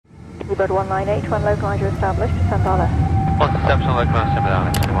Bird 198, one localizer established, descend dollar. What's the steps on localizer, send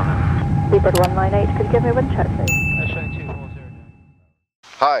Alex, 1. Bird 198, could you give me a wind check, please? Showing 240.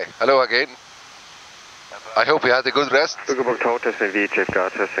 Hi, hello again. I hope you had a good rest. Testing V, check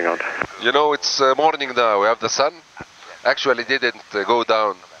out, testing out. You know, it's morning now, we have the sun. Actually didn't go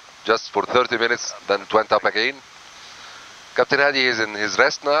down just for 30 minutes, then it went up again. Captain Hadi is in his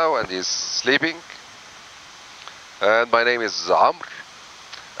rest now and he's sleeping. And my name is Amr.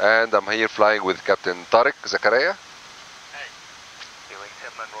 And I'm here flying with Captain Tariq Zakaria.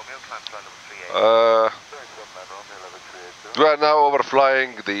 We are now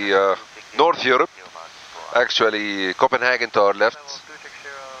overflying the North Europe. Actually, Copenhagen to our left,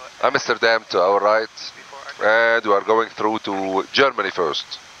 Amsterdam to our right, and we are going through to Germany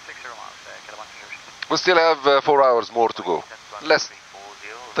first. We still have 4 hours more to go. Less,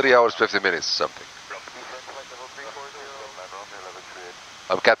 3 hours, 50 minutes, something.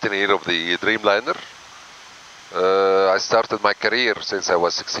 I'm captain here of the Dreamliner. I started my career since I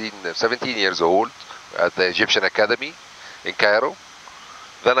was 17 years old at the Egyptian Academy in Cairo.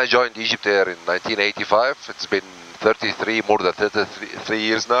 Then I joined Egyptair in 1985. It's been more than 33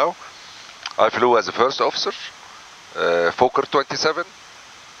 years now. I flew as a first officer, Fokker 27,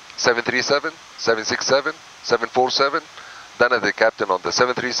 737, 767, 747. Then as the captain on the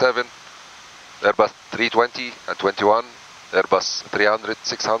 737, Airbus 320 and 21, Airbus 300,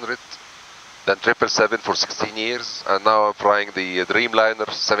 600, then 777 for 16 years, and now I'm flying the Dreamliner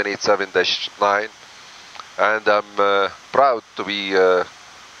 787-9, and I'm proud to be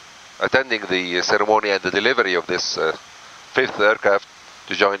attending the ceremony and the delivery of this fifth aircraft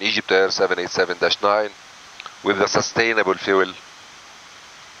to join Egyptair 787-9 with the sustainable fuel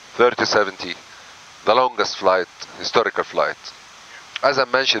 3070, the longest flight, historical flight. As I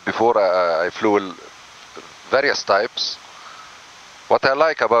mentioned before, I flew various types. What I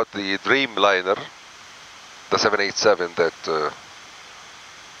like about the Dreamliner, the 787, that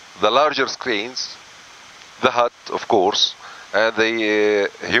the larger screens, the hut, of course, and the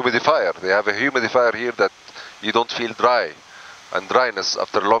humidifier. They have a humidifier here that you don't feel dry and dryness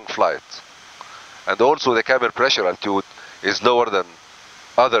after a long flight. And also the cabin pressure altitude is lower than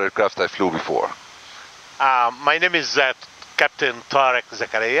other aircraft I flew before. My name is Captain Tariq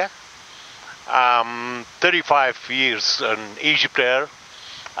Zakaria. 35 years in Egyptair.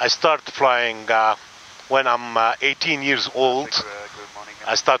 I started flying when I'm 18 years old.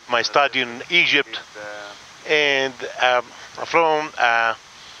 I started my study in Egypt, and from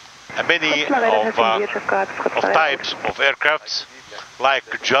many of types of aircrafts,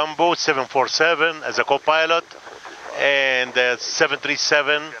 like Jumbo 747 as a co-pilot, and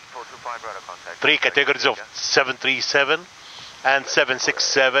 737, 3 categories of 737, and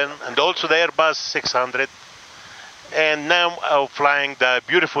 767, and also the Airbus 600. And now I'm flying the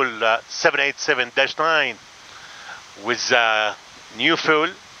beautiful 787-9 with new fuel,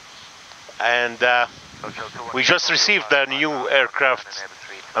 and we just received the new aircraft.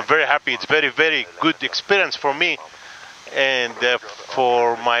 I'm very happy. It's very, very good experience for me, and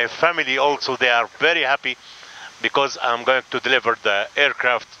for my family also. They are very happy because I'm going to deliver the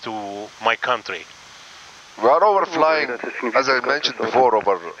aircraft to my country. We are overflying, as I mentioned before,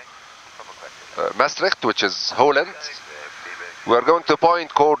 over Maastricht, which is Holland. We are going to a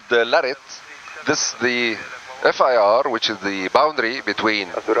point called Larrit. This is the FIR, which is the boundary between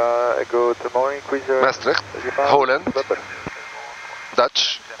Maastricht, Holland,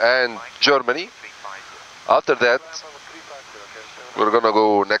 Dutch, and Germany. After that, we're going to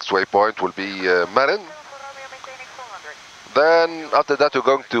go, next waypoint will be Marin. Then after that, we're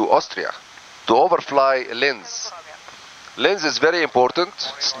going to Austria to overfly Linz. Linz is very important.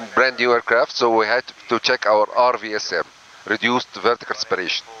 It's a brand new aircraft, so we had to check our RVSM, reduced vertical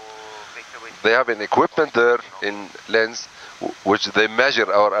separation. They have an equipment there in Linz which they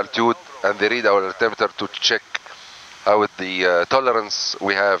measure our altitude and they read our altimeter to check out the tolerance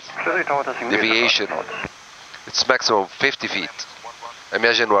we have, deviation. It's maximum 50 feet.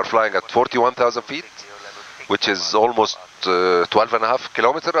 Imagine we're flying at 41,000 feet, which is almost 12.5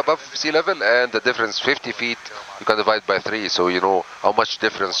 kilometers above sea level, and the difference 50 feet you can divide by 3, so you know how much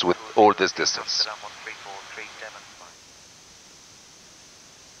difference with all this distance.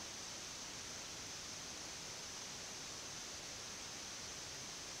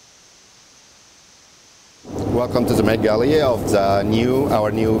 Welcome to the main galley of our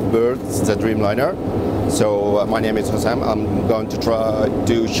new bird, the Dreamliner. So my name is Hossam. I'm going to try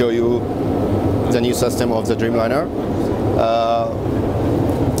to show you the new system of the Dreamliner.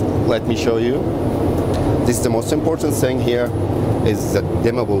 Let me show you. This is the most important thing here is the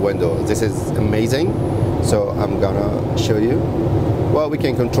dimmable window. This is amazing. So I'm gonna show you. Well, we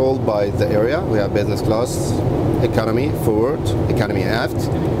can control by the area. We have business class, economy forward, economy aft,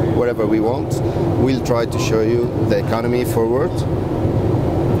 wherever we want. We'll try to show you the economy forward.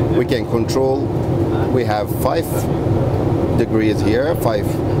 We can control, we have 5 degrees here,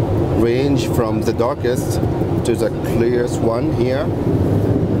 5 range from the darkest to the clearest one here.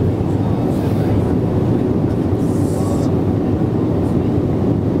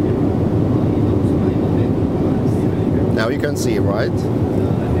 Now you can see, right?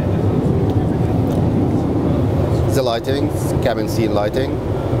 The lighting, cabin scene lighting.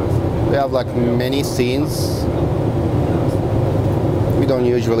 We have like many scenes. We don't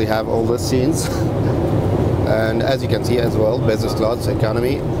usually have all the scenes. And as you can see as well, business class,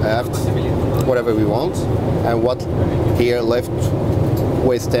 economy, aft, whatever we want. And what here, left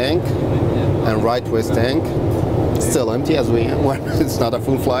waist tank and right waist tank, still empty as we it's not a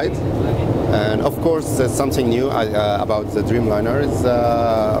full flight. And of course, there's something new about the Dreamliner is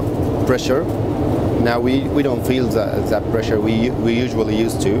pressure. Now we don't feel that pressure we usually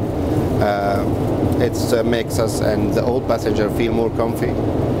used to. It makes us and the old passenger feel more comfy.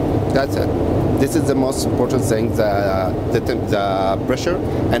 That's it. This is the most important thing, the pressure,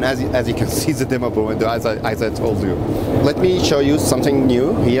 and as you can see the demo window, as I told you. Let me show you something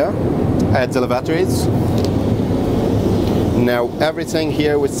new here at the lavatories. Now everything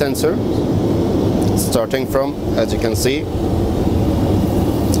here with sensor, starting from, as you can see.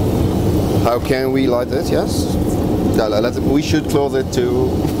 How can we light it? Yes, we should close it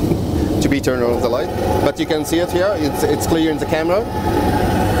to be turned on the light, but you can see it here. It's clear in the camera.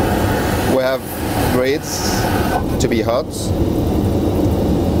 We have grades to be hot.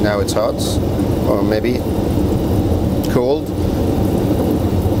 Now it's hot, or maybe cold.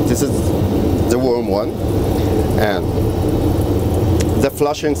 This is the warm one. And the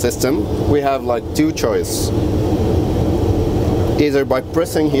flushing system, we have like 2 choices. Either by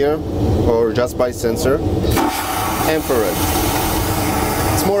pressing here or just by sensor. Infrared.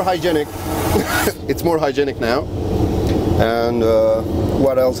 It's more hygienic. It's more hygienic now. And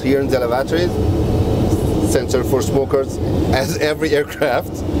what else here in the lavatories? Sensor for smokers, as every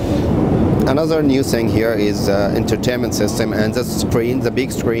aircraft. Another new thing here is entertainment system and the screen, the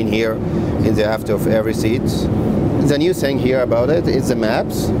big screen here in the aft of every seat. The new thing here about it is the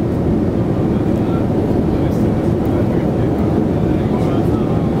maps.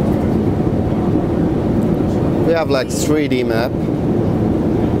 We have like 3D map,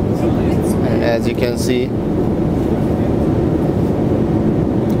 and as you can see,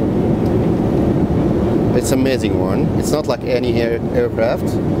 it's an amazing one. It's not like any aircraft.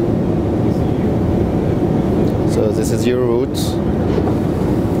 So this is your route,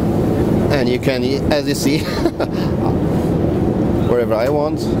 and you can, as you see, wherever I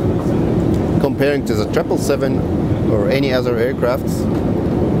want. Comparing to the 777 or any other aircraft,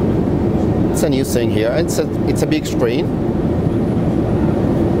 it's a new thing here. It's a big screen.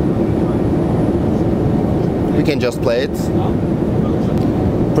 We can just play it.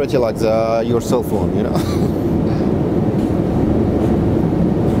 Pretty like your cell phone, you know.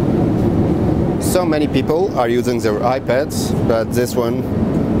 So many people are using their iPads, but this one,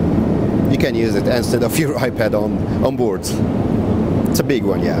 you can use it instead of your iPad on board. It's a big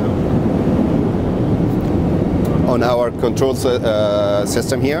one, yeah. On our control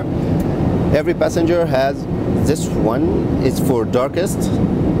system here, every passenger has this one. It's for darkest.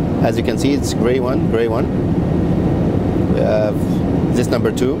 As you can see, it's gray one. We have this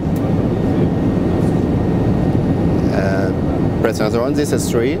number 2. Press another one. This is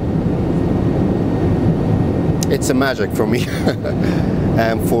 3. It's a magic for me.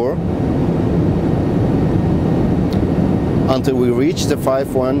 And 4. Until we reach the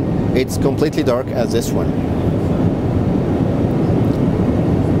 5 one, it's completely dark as this one.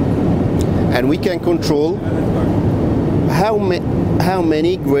 And we can control how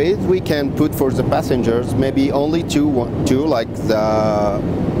many grades we can put for the passengers. Maybe only two, like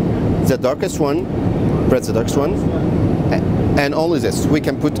the darkest one. Press the darkest one, and only this. We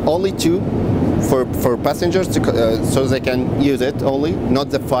can put only 2 for passengers to, so they can use it only, not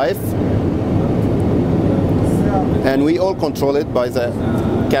the 5. And we all control it by the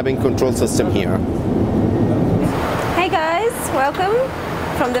cabin control system here. Hey guys, welcome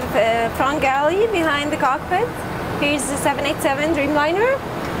from the front galley behind the cockpit. Here's the 787 Dreamliner.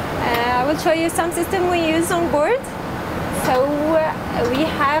 I will show you some system we use on board. So we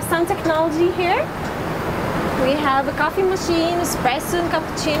have some technology here. We have a coffee machine, espresso and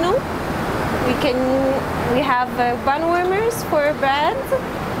cappuccino. We have bun warmers for bread,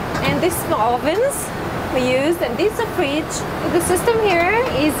 and these small ovens we use, and this is a fridge. The system here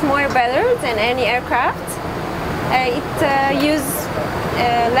is more better than any aircraft. It uses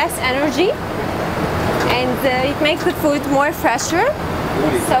less energy, and it makes the food more fresher,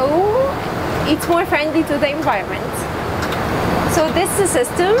 so it's more friendly to the environment. So this is the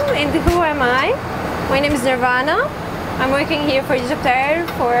system. And who am I? My name is Nirvana. I'm working here for Egyptair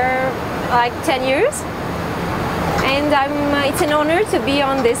for like 10 years, and it's an honor to be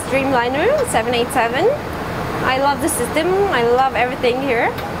on this Dreamliner 787. I love the system, I love everything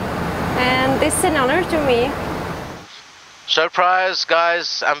here, and this is an honor to me. Surprise,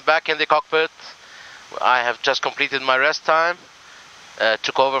 guys, I'm back in the cockpit. I have just completed my rest time.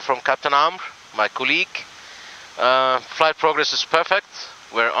 Took over from Captain Amr, my colleague. Flight progress is perfect.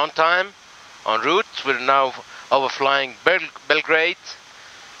 We're on time, en route. We're now overflying Belgrade.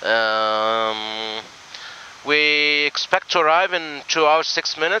 We expect to arrive in 2 hours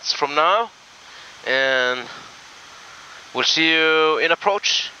 6 minutes from now, and we'll see you in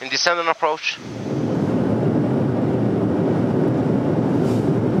descent and approach.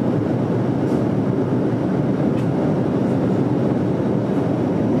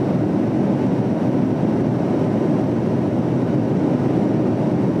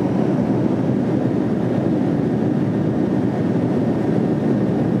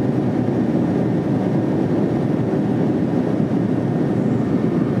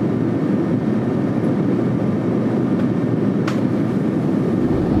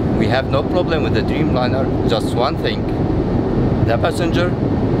 We have no problem with the Dreamliner, just one thing. The passenger,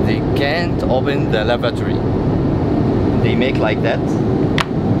 they can't open the lavatory. They make like that,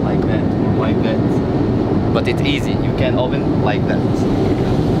 like that, like that. But it's easy, you can open like that.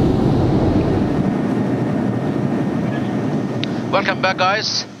 Welcome back,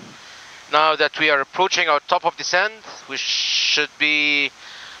 guys. Now that we are approaching our top of descent, we should be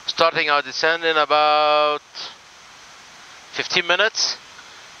starting our descent in about 15 minutes.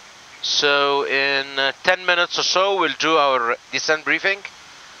 So in 10 minutes or so, we'll do our descent briefing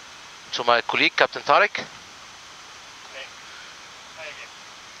to my colleague, Captain Tariq.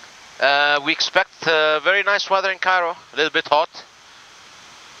 We expect very nice weather in Cairo, a little bit hot.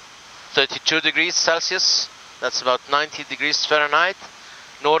 32 degrees Celsius, that's about 90 degrees Fahrenheit.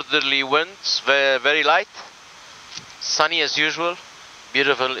 Northerly winds, very light. Sunny as usual,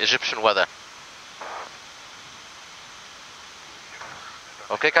 beautiful Egyptian weather.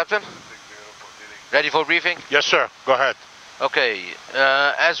 Okay, Captain? Ready for briefing? Yes, sir. Go ahead. Okay.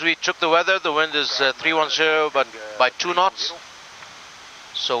 As we took the weather, the wind is 310, but by 2 knots.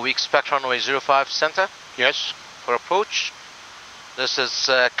 So we expect runway 05 center. Yes. For approach. This is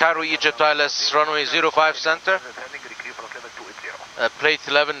Cairo, Egypt, ILS runway 05 center. Plate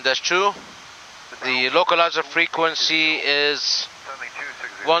 11-2. The localizer frequency is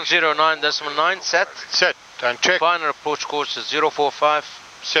 109.9 set. Set and check. Final approach course is 045.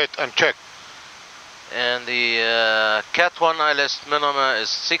 Set and check. and the Cat 1 ILS minima is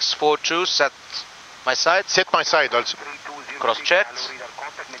 642, set my side. Set my side also. Cross-checked.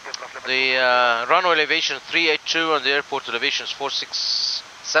 The runway elevation 382 and the airport elevation is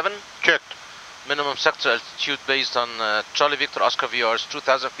 467. Checked. Minimum sector altitude based on Charlie Victor Oscar VR is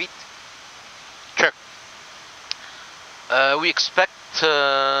 2,000 feet. Check. We expect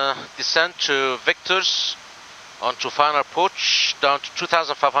descent to Victors onto final approach down to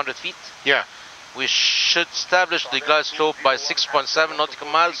 2,500 feet. Yeah. We should establish the glide slope by 6.7 nautical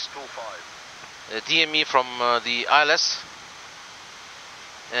miles DME from the ILS,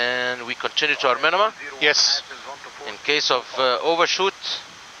 and we continue to our minima. Yes. In case of overshoot,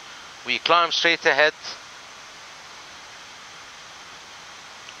 we climb straight ahead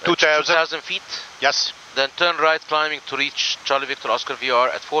 2,000 feet. Yes. Then turn right, climbing to reach Charlie Victor Oscar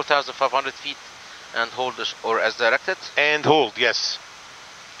VR at 4,500 feet and hold or as directed. And hold, yes.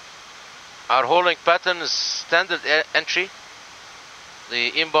 Our holding pattern is standard entry.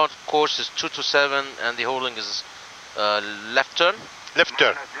 The inbound course is 227 and the holding is left turn. Left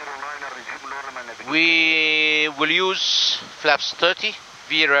turn. We will use flaps 30.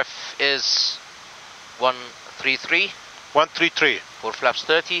 VRF is 133. 133. For flaps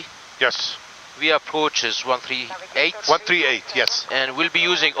 30. Yes. V approach is 138. 138, yes. And we'll be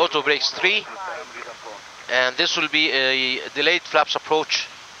using auto brakes 3. And this will be a delayed flaps approach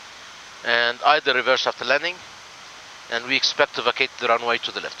and either reverse after landing. And we expect to vacate the runway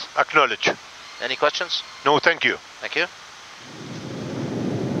to the left. Acknowledge. Any questions? No, thank you. Thank you.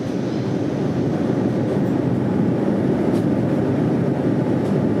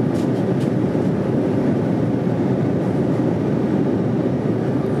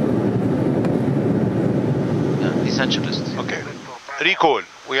 Descent checklist. Okay. Recall.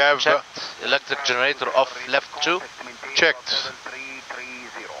 We have checked. Electric generator off left 2. Checked.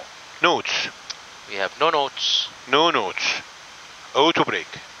 Notes. We have no notes. No notes. Auto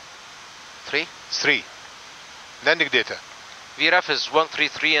brake. 3. 3. Landing data. VREF is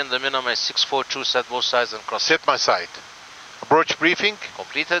 133 and the minimum is 642. Set both sides and cross. Set my side. Approach briefing.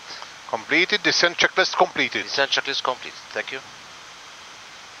 Completed. Completed. Descent checklist completed. Descent checklist completed. Thank you.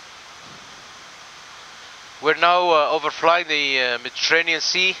 We're now overflying the Mediterranean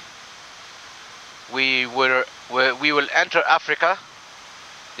Sea. We will enter Africa,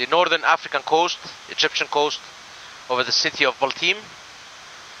 the northern African coast, Egyptian coast, over the city of Baltim.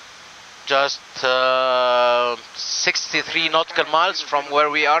 Just 63 nautical miles from where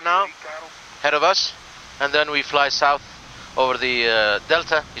we are now, ahead of us, and then we fly south over the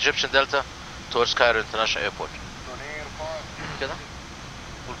Delta, Egyptian Delta, towards Cairo International Airport. كده؟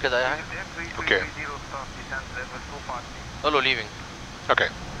 قول كده أي حاجة؟ Okay. قول له leaving. Okay.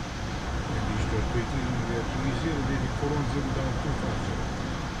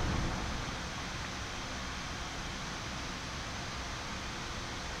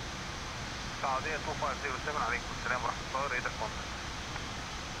 سعودية 2507 عليكم السلام ورحمة الله ريدر كونتاكت.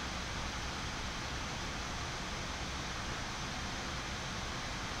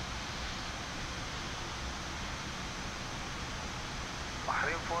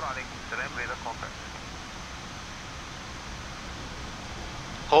 بحرين 4 عليكم السلام ريدر كونتاكت.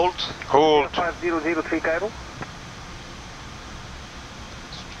 Hold. Hold. 5003 Cairo.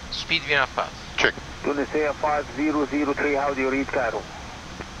 Speed VNAV path. Check. Tunisia 5003, how do you read Cairo?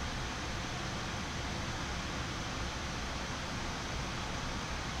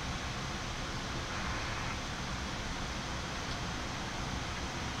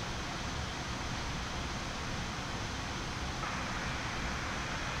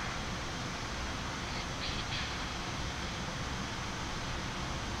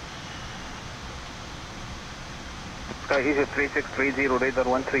 Sky Egypt 3630, radar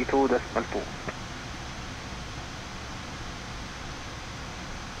 132.2.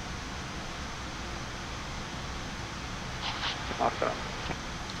 Awesome.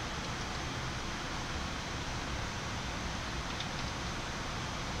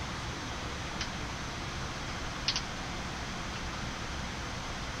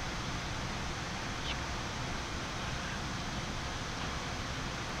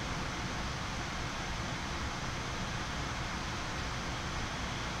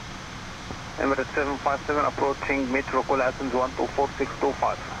 Emirates 757 approaching Metro Call Athens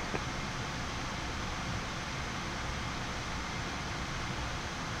 124625.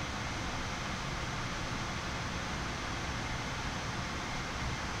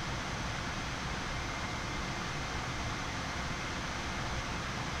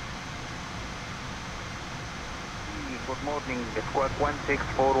 Good morning, squad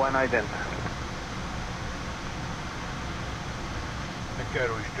 1641 ident.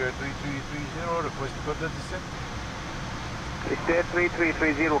 Cairo, Egyptair 3330, request further descent. Egyptair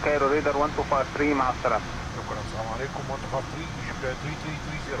 3330 Cairo, radar 1253 مع السلامة. شكرا. السلام عليكم. 153 Egyptair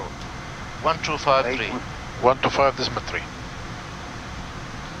 3330. 1253. 125.3.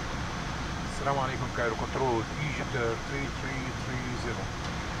 السلام عليكم Cairo control Egyptair 3330.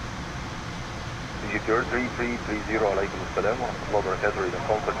 Egyptair 3330 عليكم السلام ورحمة الله وبركاته. إذا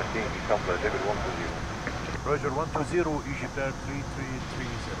contact team become level 120. Roger 120 Egyptair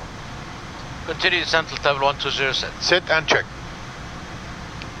 3330. Continue descent to level 120 set. Set and check.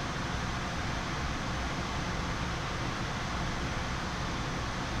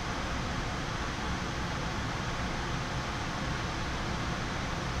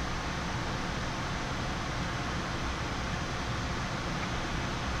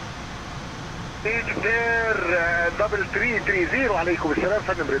 Egyptair 3330 عليكم السلام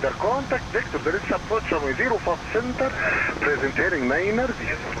فندم ريدر كونتاكت فيكتور there is approach from 05 center presenting miners.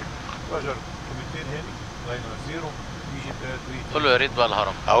 روجر كومنتين هاني لاينر 0 Egyptair 3330. قول له يا ريت بقى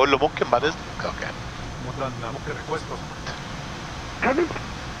الهرم. اقول له ممكن بعد اذنك. اوكي. ممكن ريكوست فندم حبيبي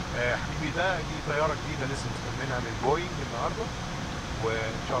دي طياره جديده لسه مستلمينها من بوينج النهارده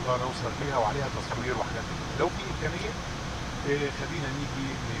وان شاء الله نوصل فيها وعليها تصوير وحاجات لو في امكانيه خلينا نيجي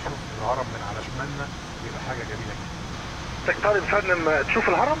نشوف الهرم من على شمالنا يبقى حاجه جميله جدا. تقترب فندم تشوف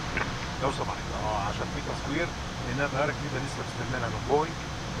الهرم؟ لو سمحت عشان في تصوير لانها طياره جديده لسه مستلمينها من بوينج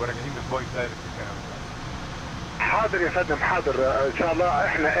وراجعين من بوينج دايركت الكلام ده. حاضر يا فندم حاضر ان شاء الله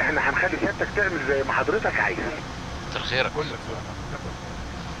احنا هنخلي سيادتك تعمل زي ما حضرتك عايز. كتر خيرك. كلك سؤال.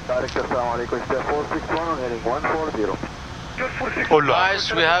 دايركتور السلام عليكم Egyptair 461 heading 140.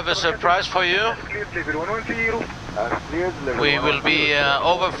 Guys, we have a surprise for you. We will be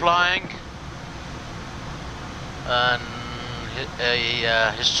overflying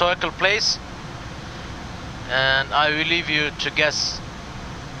a historical place, and I will leave you to guess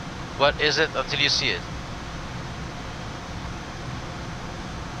what is it until you see it.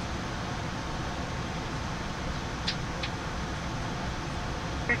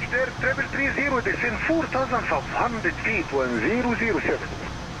 Egyptair 330 descend 4,500 feet 1007.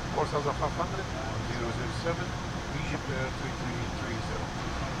 4,500, 1007, Egyptair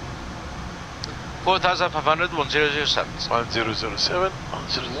 3330. 4,500, 1007. 1007.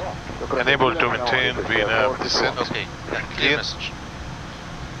 Unable to maintain VNAV descent. Okay, clear message.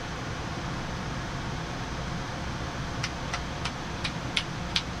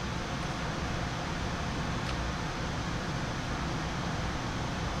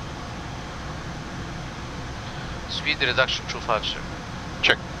 Speed reduction 250.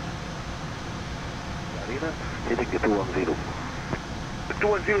 Check. heading 210.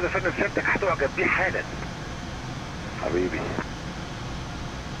 210 ده فندم سيادتك هتعجب بيه حالا. حبيبي.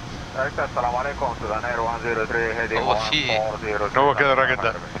 السلام عليكم سودانير 103 heading هو في 140. هو كده الراجل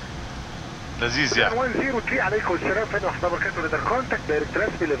ده لذيذ يعني. 103 عليكم السلام فندم ورحمة الله وبركاته. ريدر كونتاكت دايركت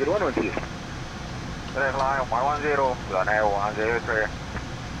رسمي ليفل 110. Direct line 110 سودانير 103.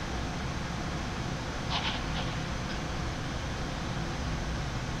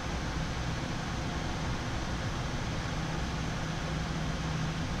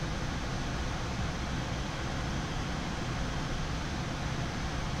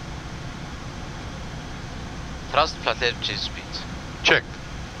 thrust flathead chase speed. Check.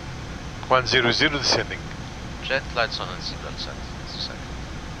 100 descending. Jet lights on and seatbelt set. Just a second.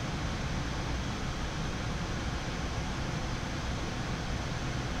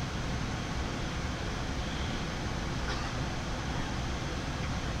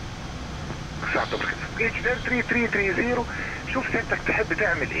 Egyptair 3330 شوف سيادتك تحب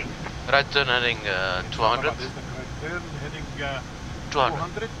تعمل ايه؟ Right turn heading 200. heading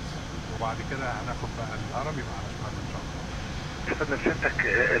 200. وبعد كده هناخد بقى العربي مع الاشمال ان شاء الله. فندم سيادتك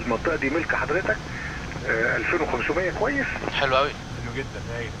المنطقة دي ملك حضرتك 2500 كويس؟ حلو قوي. حلو جدا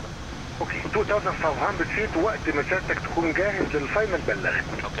هايل. اوكي 2500 فيت وقت ما سيادتك تكون جاهز للفاينل بلغك.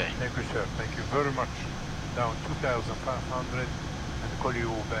 اوكي. Thank you sir. Thank you very much. Down 2500 and call you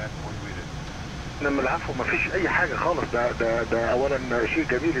back when we're ready. انما العفو مفيش اي حاجة خالص. ده اولا شيء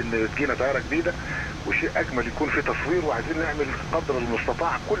جميل ان تجينا طيارة جديدة وشيء اجمل يكون في تصوير وعايزين نعمل قدر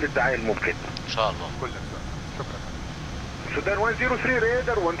المستطاع كل الدعاية الممكنة. ان شاء الله. كل شكرا. سودان 103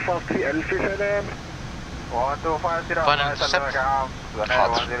 ريدر 153 الف سلام. 1250 Final intercept.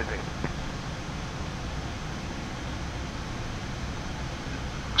 حاضر.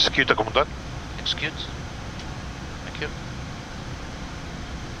 Execute the commandant. Execute. Thank you.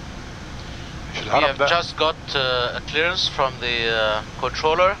 في We الهرم have ده. just got a clearance from the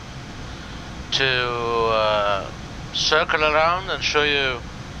controller to circle around and show you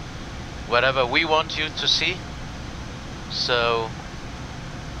whatever we want you to see. So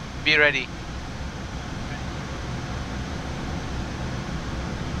be ready.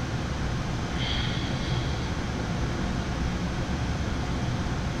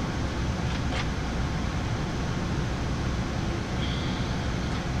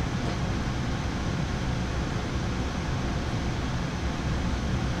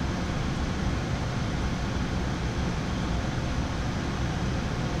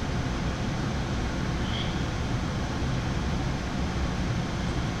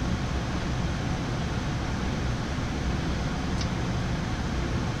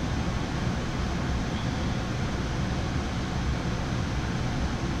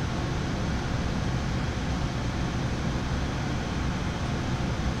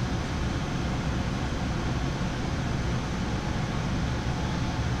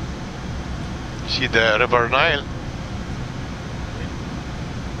 See the River Nile.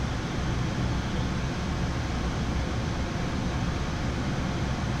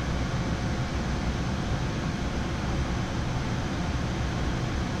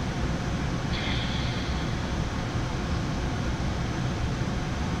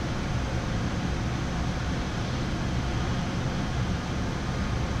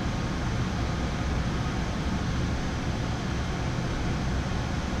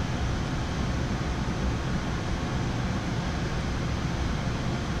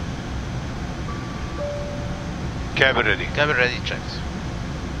 Cabin ready. Cabin ready, checked.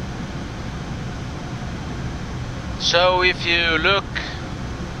 So if you look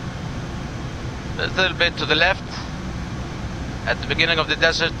a little bit to the left, at the beginning of the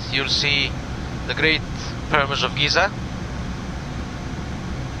desert, you'll see the great pyramids of Giza.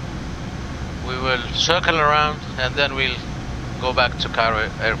 We will circle around and then we'll go back to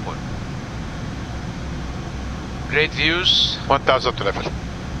Cairo airport. Great views. 1000 level.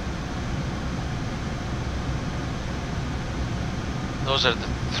 Those are the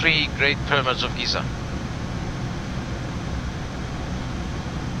three great pyramids of Giza.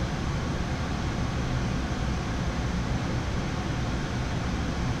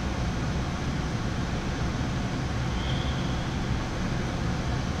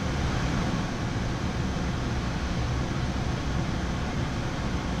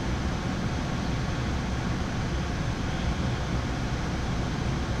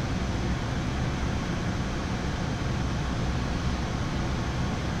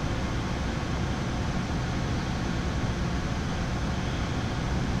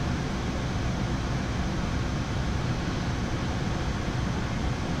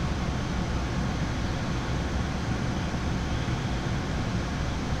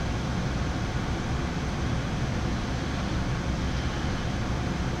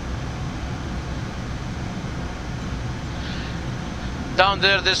 Down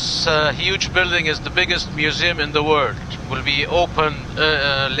there, this huge building is the biggest museum in the world. Will be open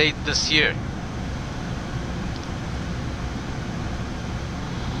late this year.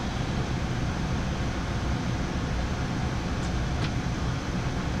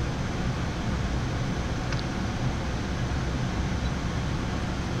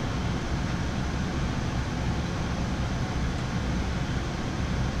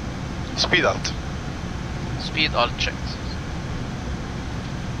 Speed alt. Speed alt checked.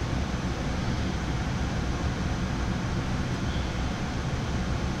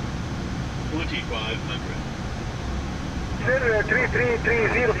 سير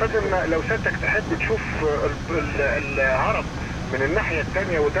 3330 فندم، لو سيادتك تحب تشوف الهرم من الناحية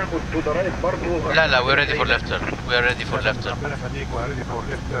الثانية وتاخد تو ذا رايت برضه. لا we're ready for left turn. We're ready for left turn.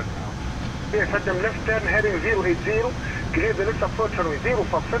 يا فندم left turn heading 080 clear the next approach runway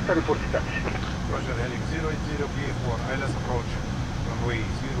 056 report status. Roger, heading 080 clear for ILS approach runway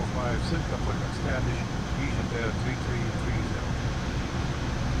 056 full establish Egyptair 3330.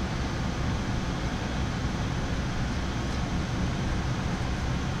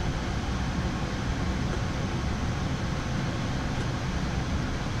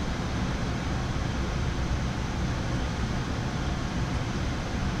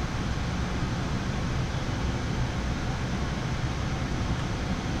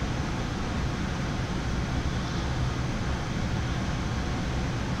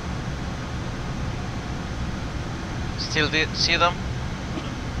 Still see them?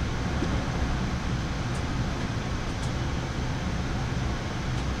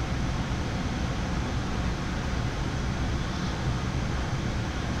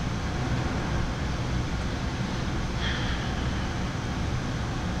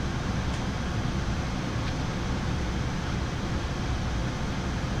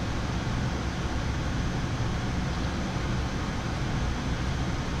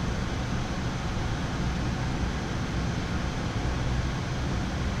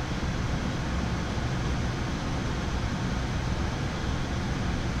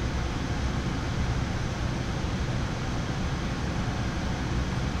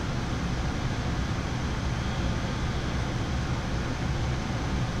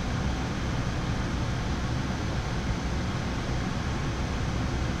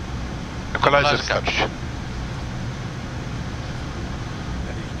 Equalizer touch.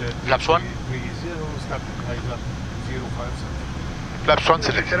 Flaps 1. Flaps 1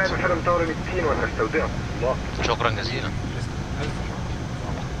 select. شكرا جزيلا.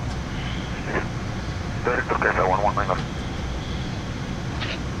 Director Cairo 119.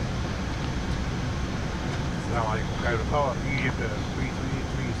 السلام عليكم كايرو تاور Egyptair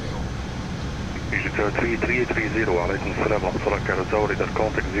 3330. Egyptair 3330 عليكم السلام ورحمة الله. Cairo Tower إذا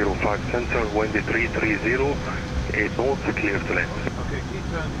contact 05 center wind 330 8 knots clear to land. Okay, keep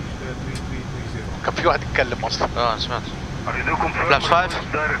turn Egyptair 3330. كان في واحد يتكلم اصلا. سمعت. Flaps 5.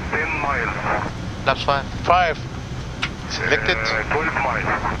 Direct 10 miles. Flaps 5. 5 selected. 12 miles.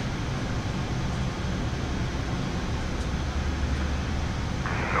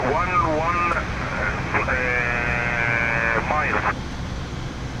 1 mile.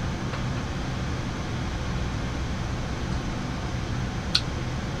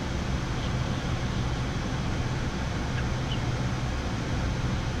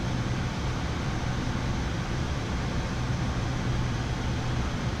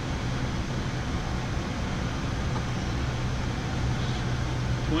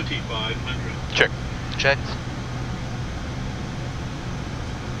 Check. Checked.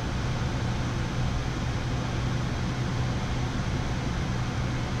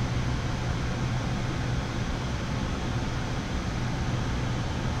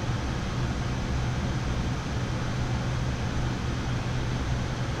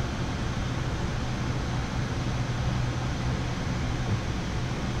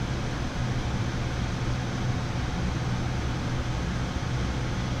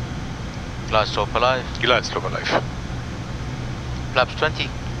 Glass top alive. Glass top alive. Flaps 20.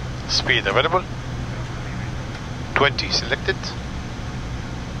 Speed available. 20 selected.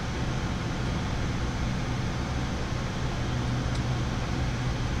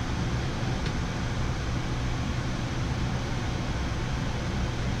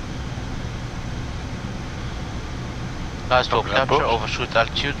 Glass top capture, overshoot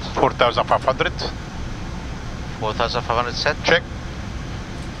altitude. 4,500. 4,500 set. Check.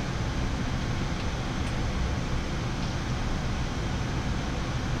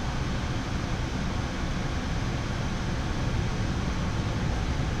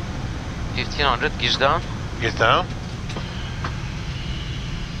 Gears down. Gears down.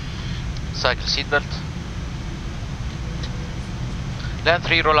 Cycle seatbelt. Land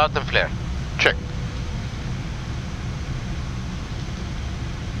 3, roll out and flare. Check.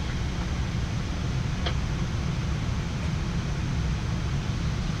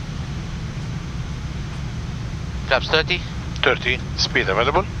 Flaps 30. 30. Speed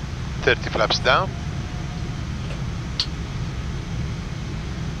available. 30 flaps down.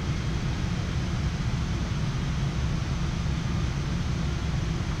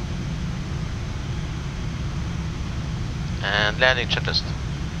 And landing checklist.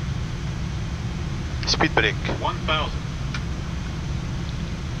 Speed brake. 1000.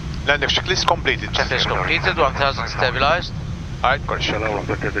 Landing checklist completed. Checklist completed, 1000 stabilized. Alright, correction. Hello, I'm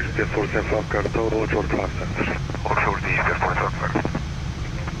Dr. Egyptair 475 Cairo, roll short 5 center. Roll short Egyptair 475.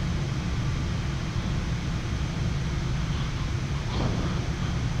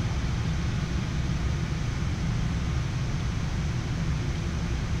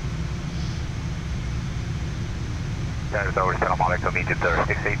 Tower, Assalamu alaikum, Egyptair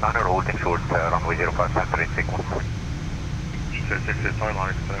 689, holding short runway 05 center in sequence. 689,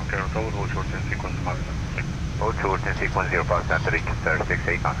 alaikum, Cairo Tower, hold short in sequence 5 center. Hold short in sequence 05 center, Egyptair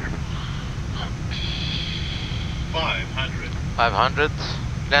 689. 500. 500.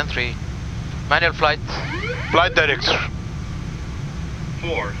 Land 3. Manual flight. Flight director.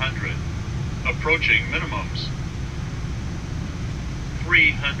 400. Approaching minimums.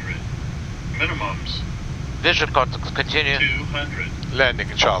 300. Minimums. Visual contact, continue. 200. Landing,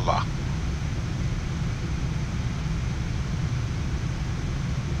 inshallah.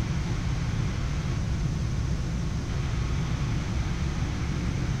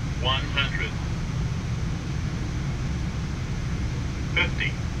 $100.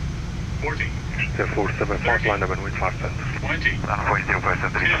 50. 40. 475, line up and wait 5 center. 20. Runway 05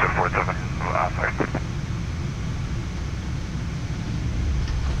 center, Egyptair 47.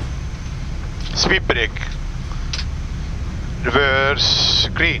 Speed brake. Reverse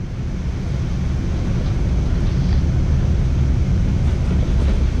green.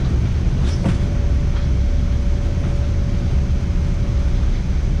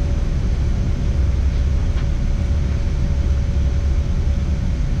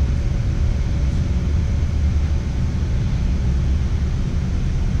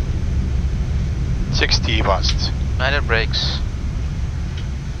 Fast. Manual brakes.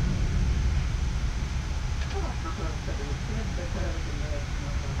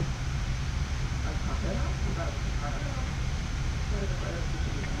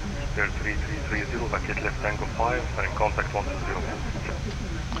 Air 3330, vacate left Tango 5 and contact 120.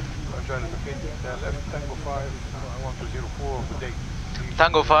 Roger, vacate left Tango 5, 1204, good day.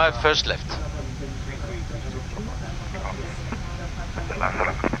 Tango 5, first left.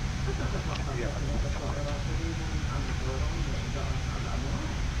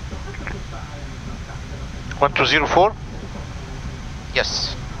 1204?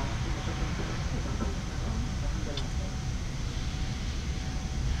 Yes.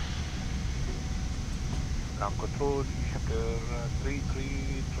 Ground control, Egyptair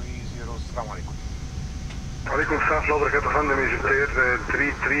 3330, السلام عليكم. عليكم السلام ورحمة الله وبركاته يا فندم. Egyptair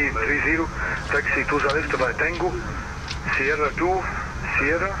 3330 taxi to the left by Tango Sierra 2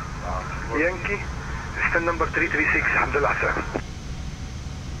 Sierra Yankee stand number 336. الحمد لله على السلامة.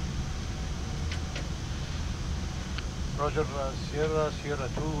 روجر سييرا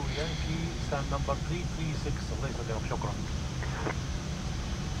 2 يانكي stand number 336. الله يسلمك، شكرا.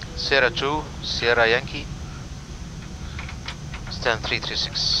 Sierra 2 Sierra Yankee stand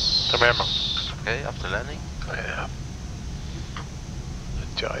 336. تماما. Okay, after landing.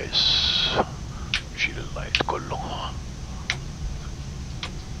 جايز نشيل اللايت كله.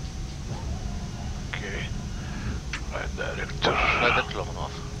 اوكي لايت دايركتور. لايت دايركتور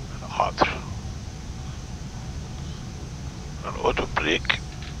off. حاضر. الاوتو بريك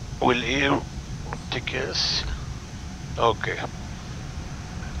والاير والانتكاس. اوكي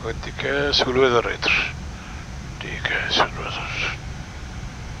والانتكاس والويذر ريدر. انتكاس والويذر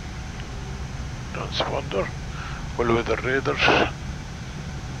ترانسبوندر والويذر ريدر.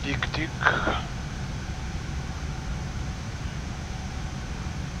 تيك تيك.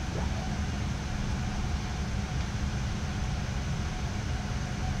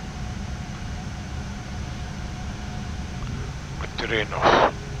 terrain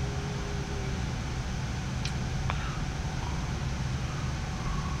off.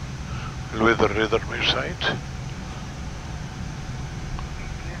 الويذر ريدر من سايد.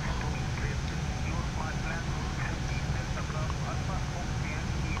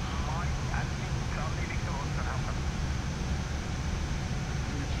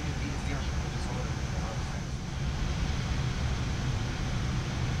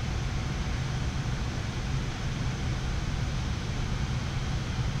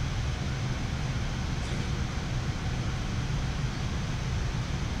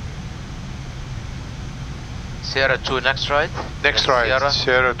 Sierra 2 next right. Next Then right.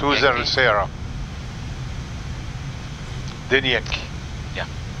 Sierra 2 then Yankee. Sierra. Then Yankee. Yeah.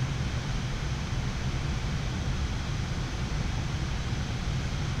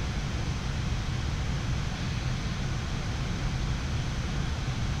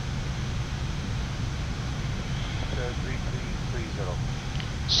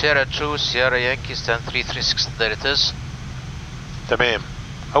 Sierra 2 Sierra Yankee stand 336. There it is. تمام.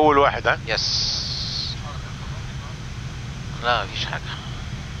 أول واحد ها؟ Yes. لا مفيش حاجة.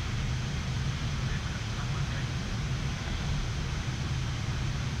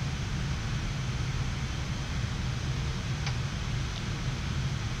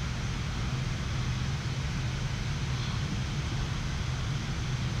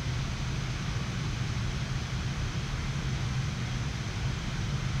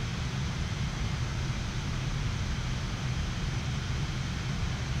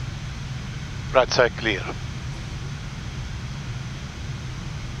 Right side clear.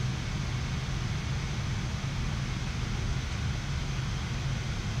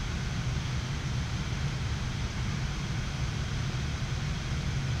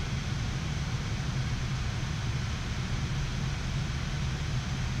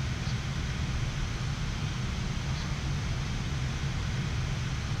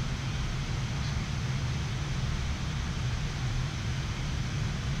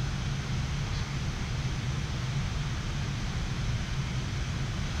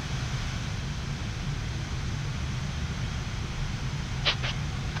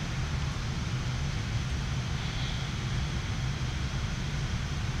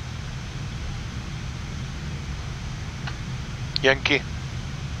 Yankee.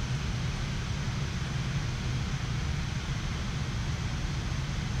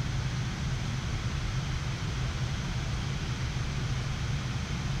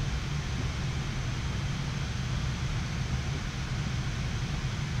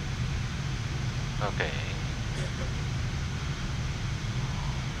 Okay.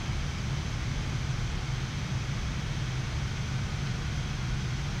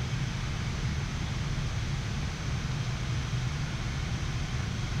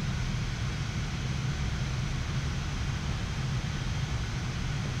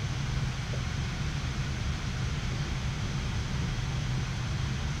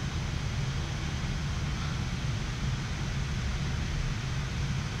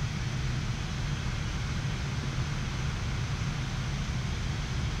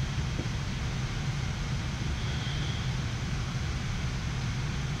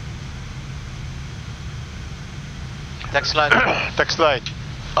 Taxi line. Taxi line.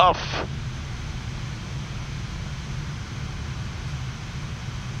 Off.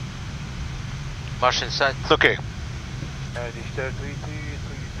 Marsh inside. Okay. Egyptair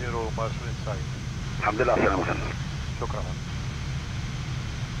 3330 marshal inside. الحمد لله على السلامة فندم. شكرا.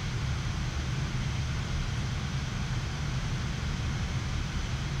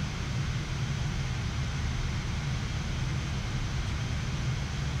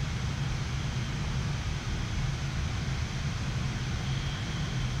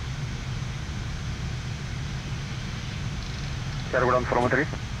 Cairo فولومتري.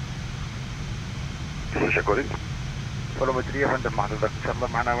 شكرا. فولومتري يا فندم مع حضرتك ان شاء الله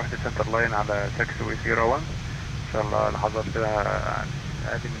معنا وحدة سنتر لاين على تاكسي سيرا 1 ان شاء الله لحظات كده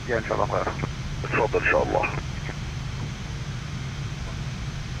هذه من دقيقة ان شاء الله نغير. اتفضل ان شاء الله.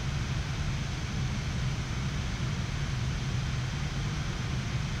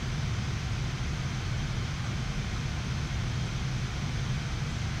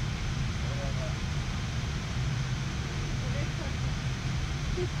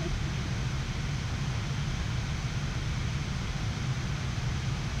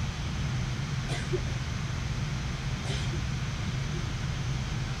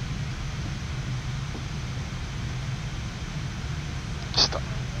 Stop.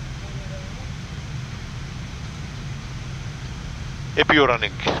 APU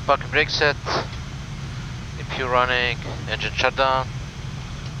running. Parking brake set. APU running. Engine shutdown.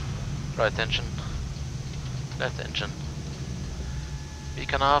 Right engine. Left engine.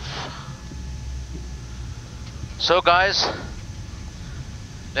 Beacon off. So guys,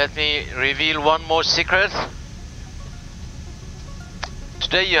 let me reveal one more secret.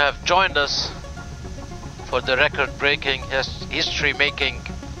 Today you have joined us for the record-breaking, history-making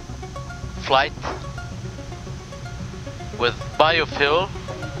flight with biofuel.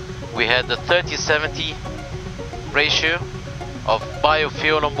 We had the 30-70 ratio of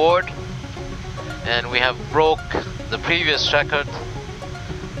biofuel on board, and we have broke the previous record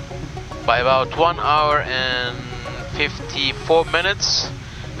by about 1 hour and 54 minutes.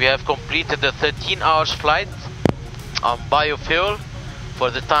 We have completed the 13 hours flight on biofuel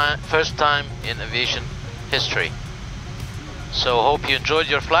for the first time in aviation history. So hope you enjoyed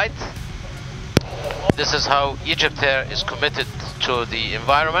your flight. This is how Egyptair is committed to the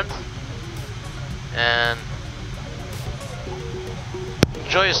environment, and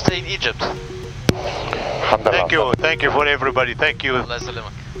enjoy your stay in Egypt. Thank you for everybody. Thank you.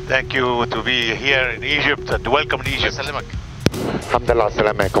 Thank you to be here in Egypt and welcome to Egypt. الحمد لله على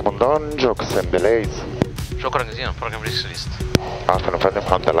السلامة يا كومندان. جوكسن بلايز. شكرا جزيلا. بروجرام ريست. عفوا يا فندم.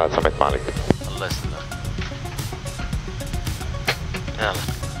 الحمد لله على سلامة معاليك. الله يسلمك. يلا.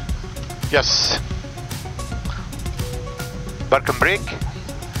 Yes. Bark and brake.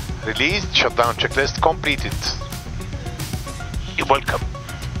 Released. Shutdown checklist completed. You're welcome.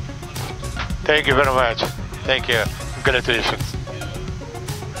 Thank you very much. Thank you. Congratulations.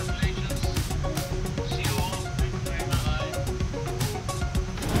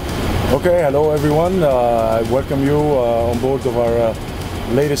 Okay, hello everyone. I welcome you on board of our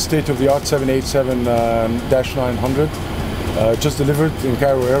latest state-of-the-art 787-900, just delivered in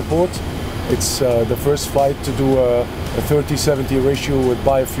Cairo airport. It's the first flight to do a 30-70 ratio with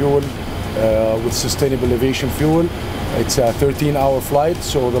biofuel, with sustainable aviation fuel. It's a 13-hour flight,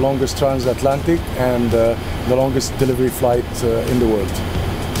 so the longest transatlantic and the longest delivery flight in the world.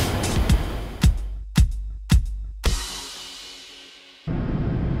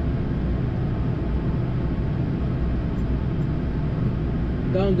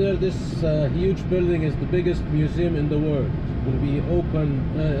 Down there, this huge building is the biggest museum in the world. It will be open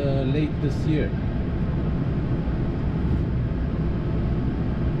late this year.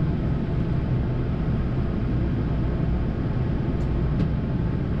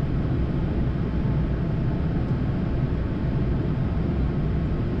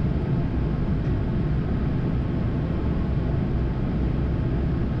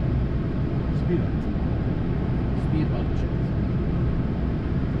 Speed object.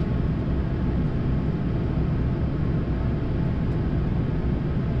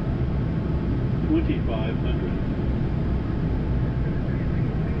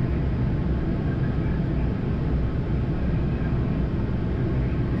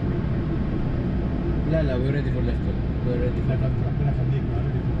 لا we're ready for left. We're ready for left. ربنا يخليك we're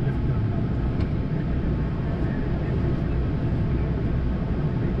ready for left.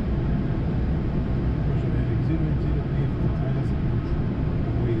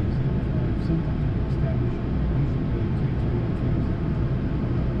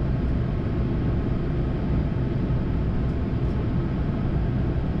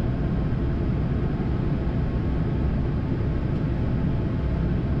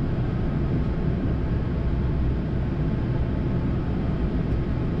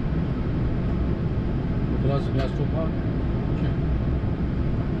 Glass top part. Check.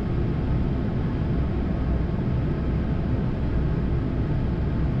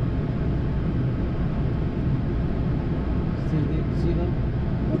 See them?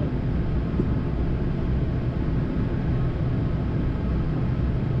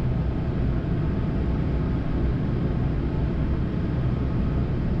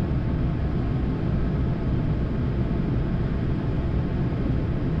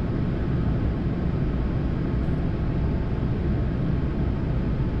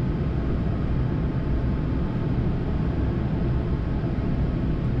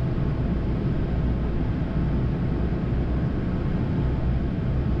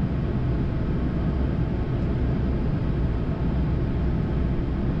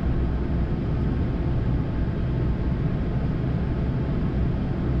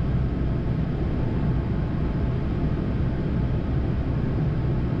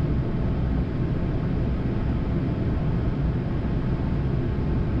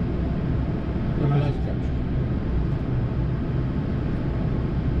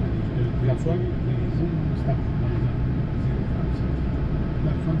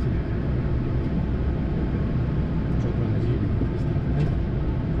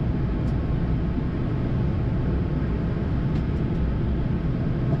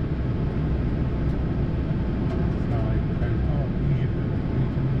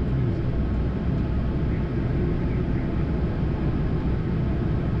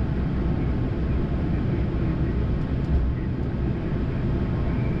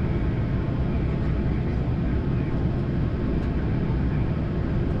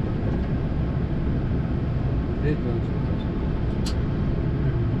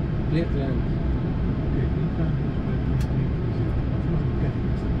 Clear land.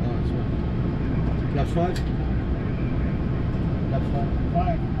 Flaps 5. Flaps 5.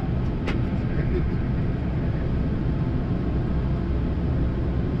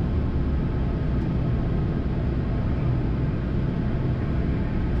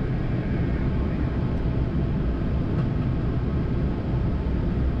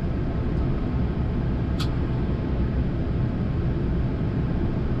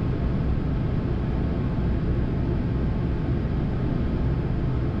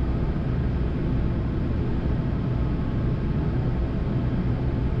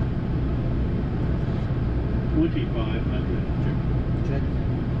 2500. Check. Check.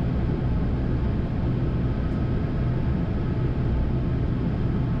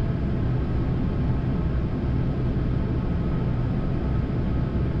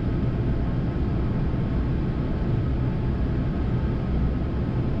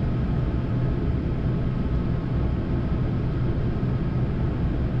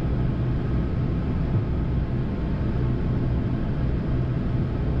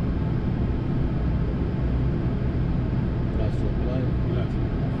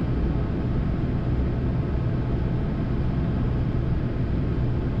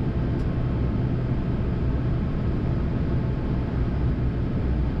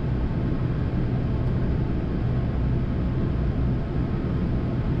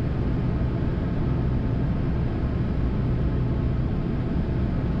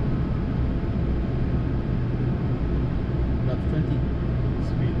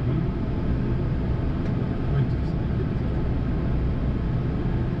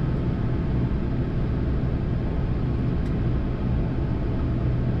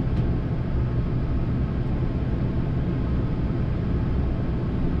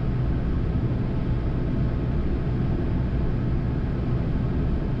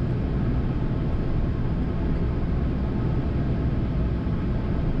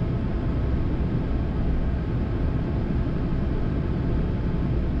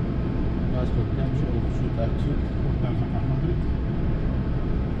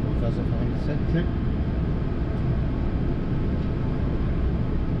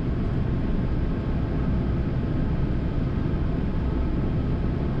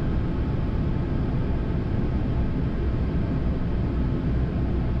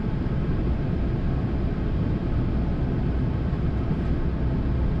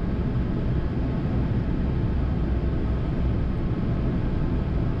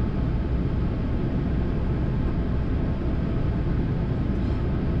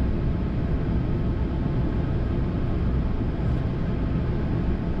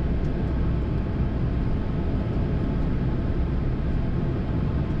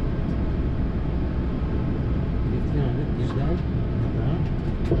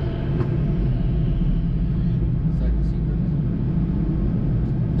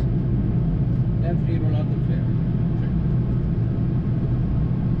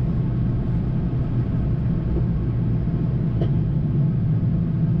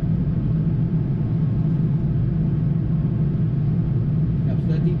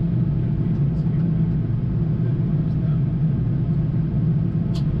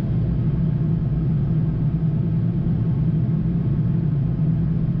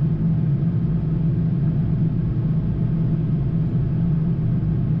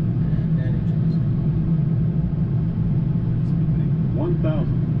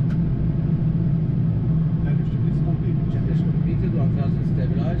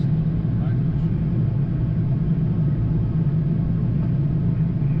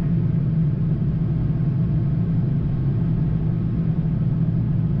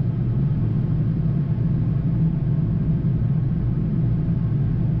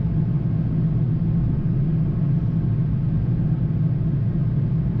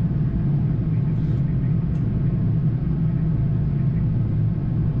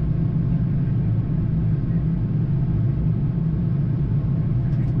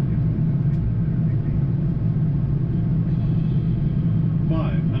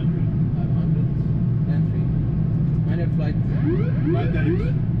 Flight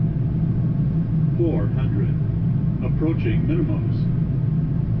 400. Approaching minimums.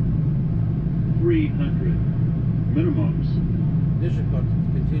 300. Minimums.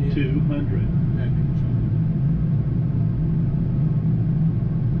 Continue. 200.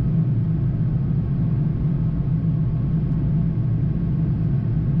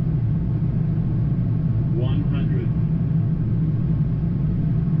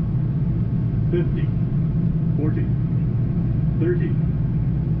 $50, $40, $30,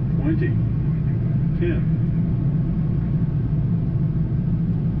 $20, $10.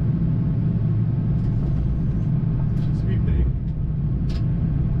 Speed break.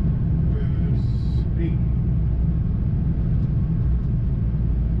 Speed.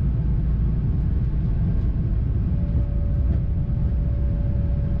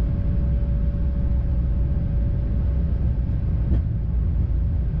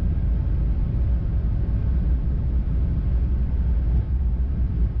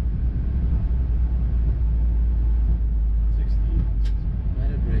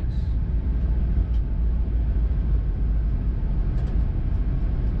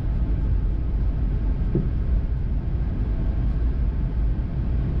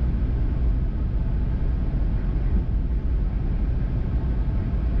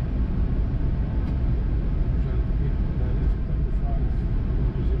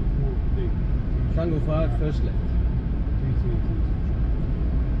 Tango 5, first left.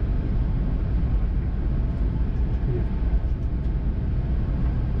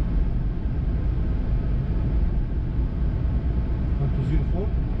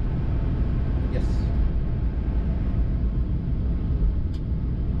 Yes.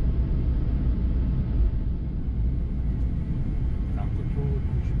 Ground control,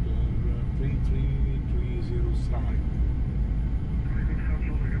 Egyptair 3330 strike.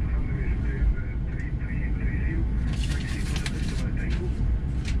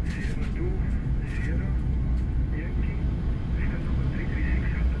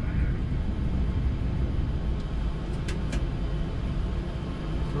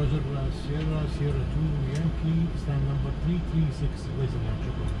 Roger, Sierra 2 Yankee, stand number 336, ليس الآن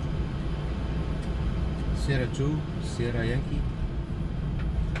شكرا. Sierra 2, Sierra Yankee,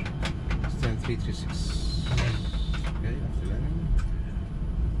 stand 336. Okay, after landing.